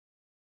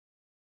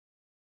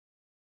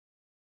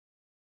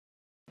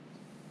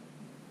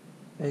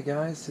Hey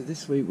guys, so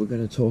this week we're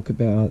going to talk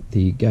about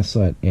the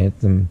Gaslight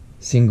Anthem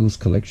singles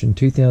collection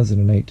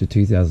 2008 to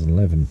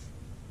 2011.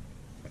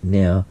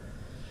 Now,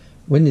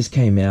 when this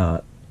came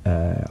out,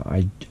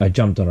 I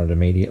jumped on it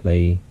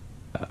immediately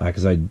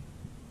because I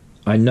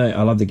know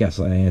I love the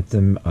Gaslight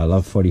Anthem, I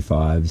love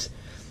 45s,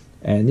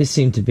 and this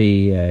seemed to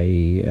be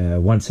a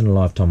once in a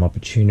lifetime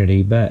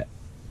opportunity, but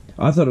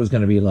I thought it was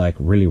going to be like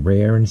really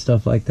rare and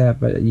stuff like that,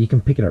 but you can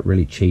pick it up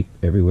really cheap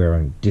everywhere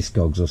on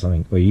Discogs or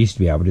something, or you used to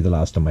be able to the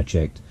last time I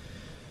checked.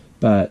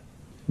 But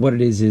what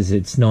it is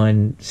it's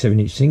 9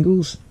 7-inch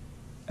singles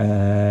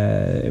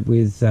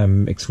with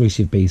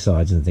exclusive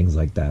B-sides and things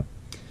like that.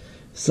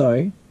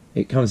 So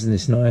it comes in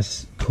this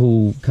nice,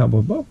 cool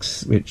cardboard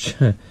box, which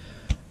to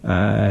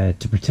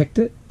protect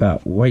it.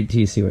 But wait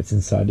till you see what's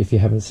inside. If you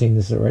haven't seen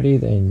this already,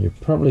 then you're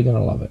probably going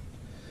to love it.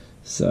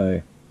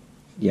 So,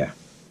 yeah,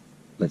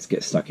 let's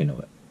get stuck into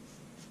it.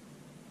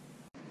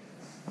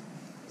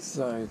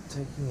 So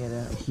taking it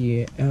out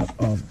here, out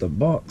of the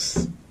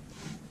box.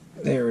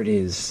 There it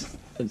is.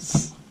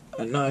 It's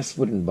a nice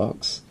wooden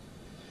box,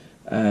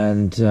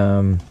 and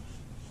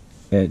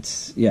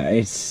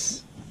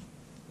it's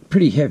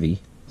pretty heavy.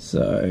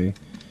 So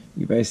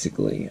you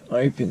basically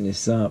open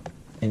this up,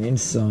 and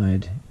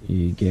inside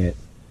you get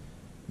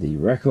the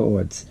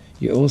records.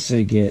 You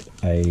also get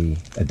a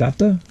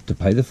adapter to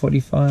play the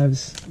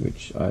 45s,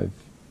 which I've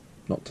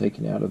not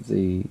taken out of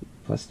the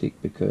plastic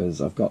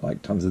because I've got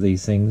like tons of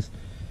these things,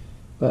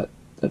 but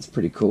that's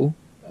pretty cool.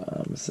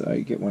 So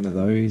you get one of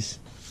those.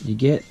 You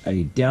get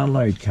a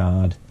download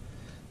card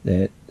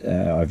that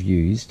I've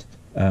used,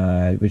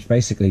 which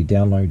basically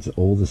downloads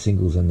all the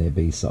singles and their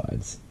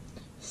B-sides.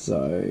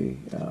 So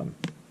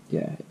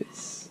yeah,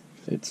 it's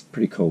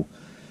pretty cool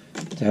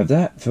to have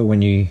that for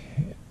when you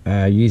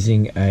are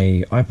using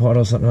a iPod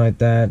or something like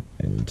that.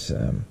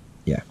 And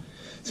yeah.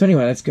 So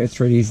anyway, let's go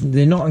through these.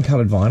 They're not on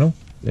coloured vinyl.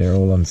 They're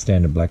all on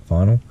standard black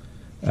vinyl.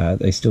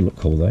 They still look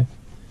cool though.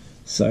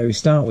 So we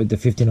start with the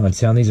 59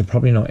 sound. These are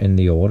probably not in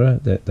the order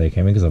that they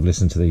came in because I've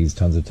listened to these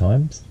tons of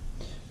times.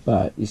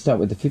 But you start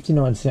with the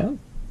 59 sound,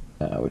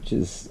 which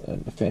is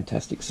a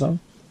fantastic song.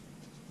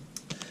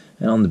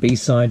 And on the B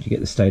side, you get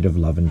the State of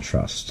Love and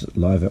Trust,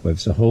 live at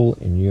Webster Hall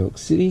in New York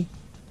City.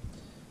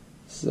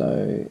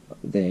 So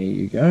there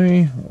you go.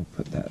 I'll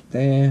put that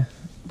there.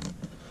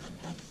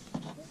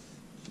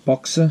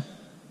 Boxer,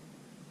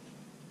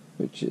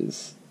 which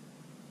is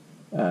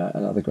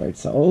another great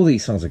song. All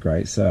these songs are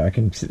great, so I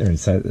can sit there and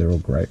say that they're all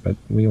great, but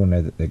we all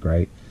know that they're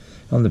great.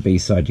 On the B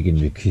side, you get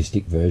an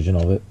acoustic version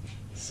of it,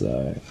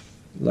 so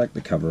I like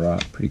the cover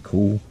art, pretty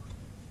cool.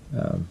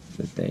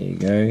 But there you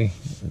go.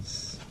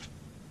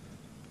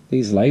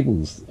 These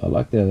labels, I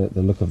like the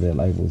look of their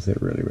labels. They're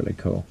really, really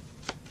cool.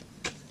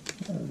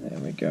 And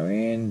then we go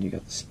in. You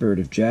got the Spirit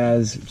of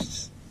Jazz, which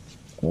is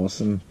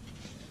awesome.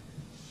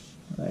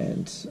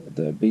 And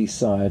the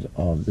B-side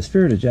of The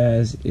Spirit of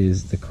Jazz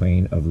is The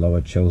Queen of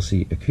Lower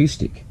Chelsea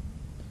Acoustic.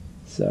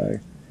 So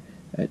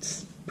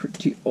it's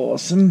pretty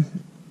awesome.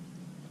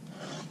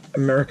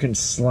 American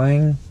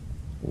Slang,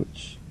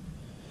 which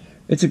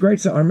it's a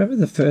great song. I remember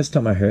the first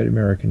time I heard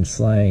American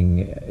Slang,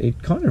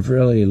 it kind of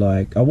really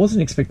like, I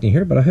wasn't expecting to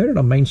hear it, but I heard it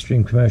on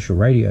mainstream commercial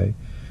radio,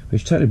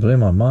 which totally blew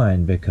my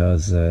mind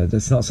because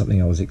that's not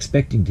something I was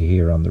expecting to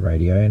hear on the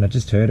radio, and I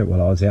just heard it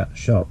while I was out in the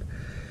shop.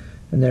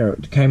 And there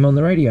it came on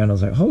the radio, and I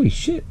was like, holy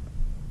shit,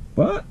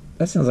 what?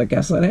 That sounds like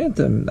Gaslight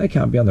Anthem. They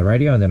can't be on the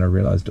radio. And then I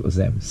realised it was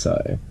them.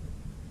 So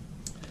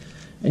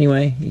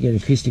anyway, you get an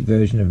acoustic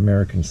version of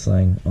American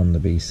Slang on the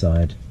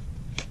B-side.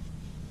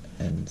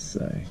 And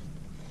so,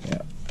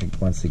 yeah,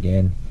 once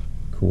again,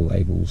 cool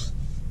labels,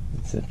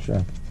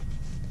 etc.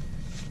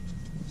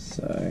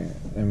 So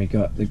then we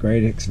got The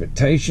Great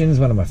Expectations,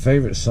 one of my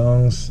favourite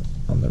songs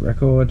on the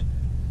record.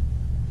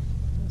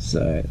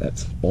 So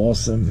that's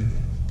awesome.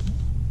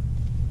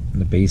 On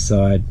the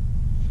B-side,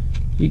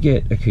 you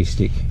get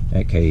acoustic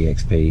at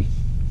KEXP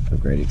of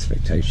Great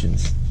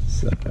Expectations.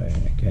 So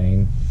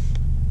again,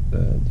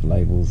 the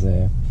labels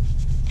there.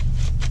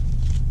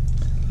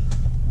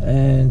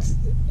 And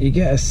you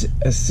get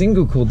a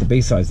single called The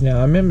B-Sides. Now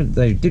I remember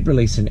they did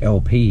release an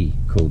LP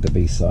called The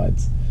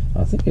B-Sides.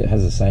 I think it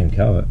has the same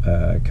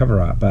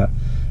cover art, but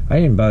I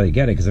didn't bother to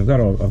get it because I've got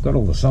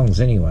all the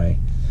songs anyway.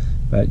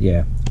 But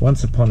yeah,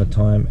 Once Upon a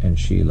Time and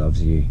She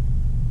Loves You.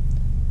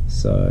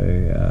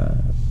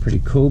 So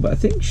pretty cool, but I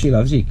think She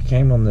Loves You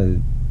came on the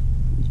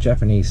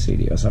Japanese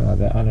CD or something like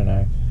that. I don't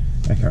know,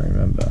 I can't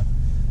remember.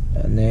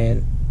 And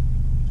then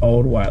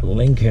Old White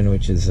Lincoln,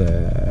 which is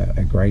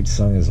a great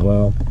song as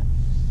well.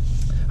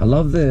 I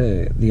love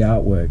the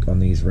artwork on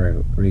these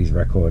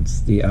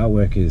records. The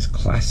artwork is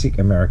classic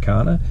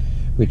Americana,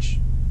 which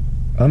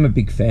I'm a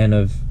big fan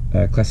of.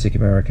 Classic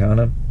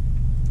Americana,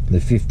 the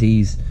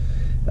 50s,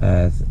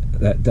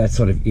 that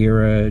sort of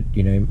era,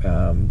 you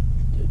know,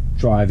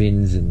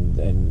 drive-ins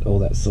and all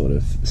that sort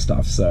of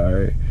stuff.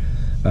 So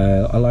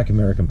I like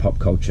American pop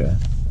culture.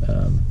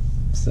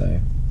 So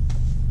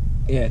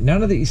yeah,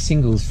 none of these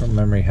singles from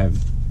memory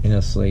have inner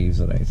sleeves,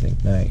 I don't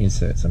think. No,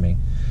 inserts, I mean.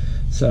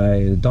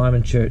 So the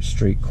Diamond Church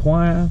Street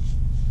Choir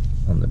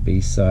on the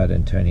B-side,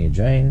 Antonia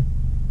Jane.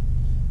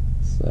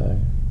 So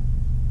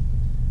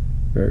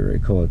very, very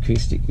cool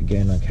acoustic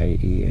again on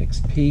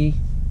KEXP.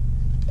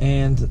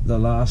 And the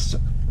last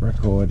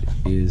record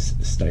is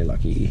Stay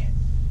Lucky.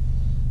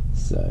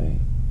 So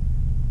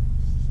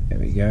there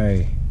we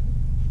go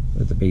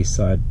with the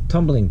B-side.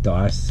 Tumbling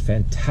Dice,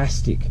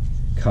 fantastic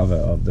cover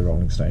of the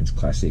Rolling Stones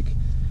classic.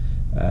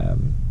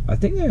 I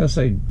think they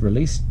also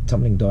released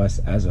Tumbling Dice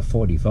as a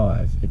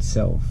 45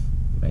 itself,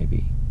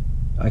 maybe.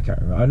 I can't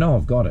remember. I know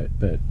I've got it,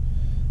 but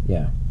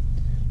yeah.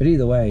 But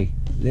either way,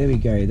 there we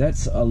go.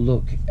 That's a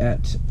look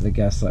at the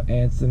Gaslight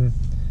Anthem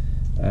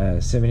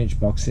 7-inch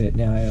box set.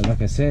 Now,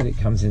 like I said, it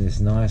comes in this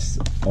nice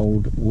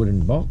old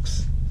wooden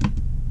box,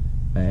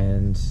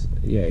 and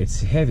yeah,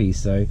 it's heavy.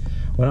 So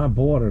when I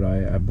bought it,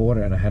 I bought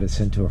it and I had it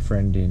sent to a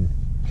friend in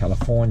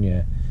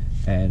California,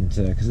 and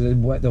because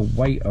the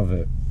weight of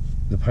it,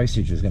 the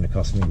postage was going to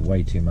cost me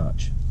way too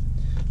much,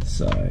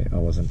 so I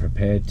wasn't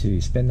prepared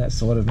to spend that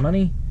sort of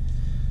money.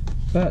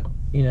 But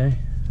you know,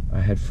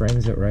 I had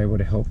friends that were able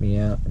to help me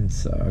out, and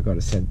so I got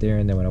it sent there.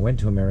 And then when I went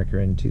to America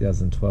in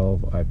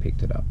 2012, I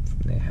picked it up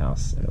from their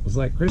house, and it was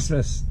like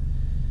Christmas.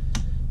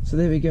 So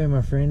there we go,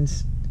 my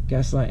friends.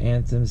 Gaslight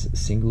Anthems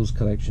Singles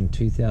Collection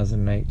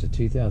 2008 to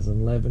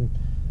 2011.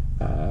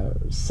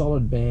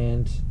 Solid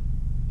band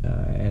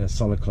and a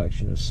solid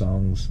collection of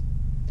songs.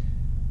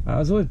 I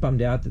was always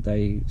bummed out that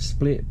they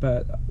split,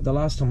 but the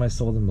last time I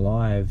saw them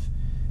live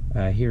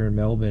here in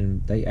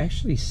Melbourne, they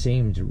actually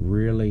seemed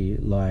really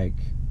like...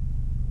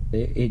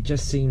 It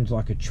just seemed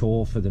like a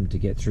chore for them to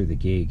get through the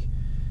gig.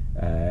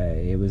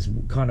 It was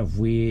kind of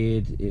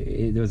weird.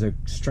 There was a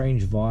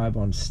strange vibe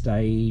on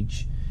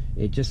stage.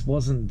 It just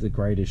wasn't the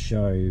greatest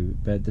show.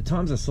 But the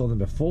times I saw them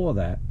before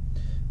that,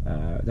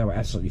 they were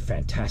absolutely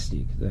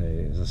fantastic.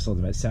 I saw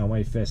them at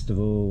Soundwave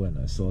Festival, and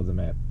I saw them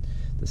at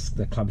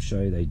the club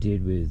show they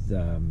did with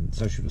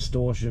Social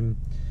Distortion,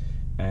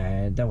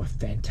 and they were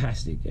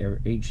fantastic.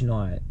 Each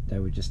night they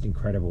were just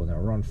incredible, and they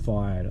were on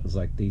fire, and it was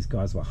like these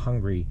guys were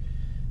hungry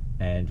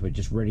and we're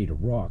just ready to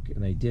rock,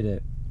 and they did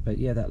it. But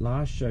yeah, that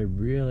last show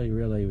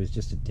really was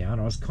just a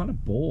downer. I was kind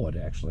of bored,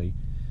 actually.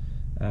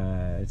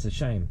 It's a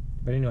shame.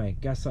 But anyway,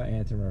 Gaslight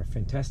Anthem are a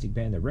fantastic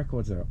band. The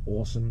records are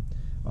awesome.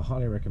 I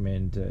highly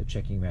recommend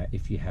checking them out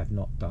if you have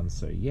not done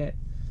so yet.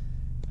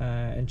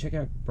 And check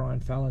out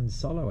Brian Fallon's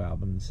solo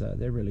albums.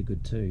 They're really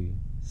good too.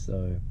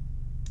 So,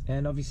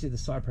 and obviously the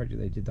side project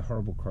they did, The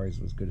Horrible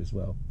Crows, was good as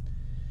well.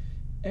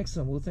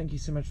 Excellent. Well, thank you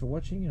so much for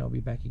watching, and I'll be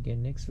back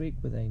again next week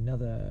with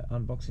another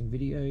unboxing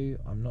video.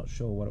 I'm not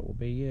sure what it will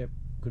be yet.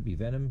 Could be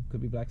Venom,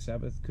 could be Black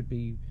Sabbath, could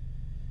be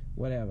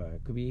whatever,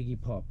 could be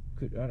Iggy Pop.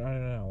 I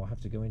don't know. I'll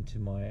have to go into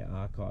my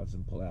archives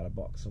and pull out a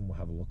box, and we'll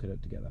have a look at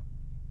it together.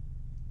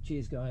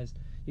 Cheers, guys.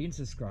 You can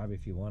subscribe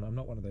if you want. I'm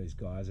not one of those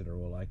guys that are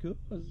all like,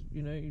 oh,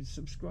 you know,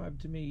 subscribe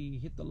to me,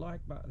 hit the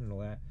like button and all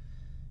that.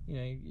 You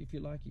know, if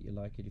you like it, you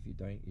like it. If you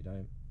don't, you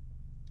don't.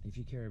 If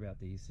you care about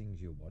these things,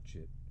 you'll watch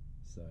it.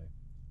 So,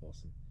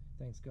 awesome.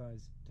 Thanks,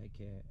 guys. Take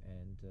care,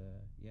 and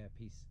yeah,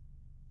 peace.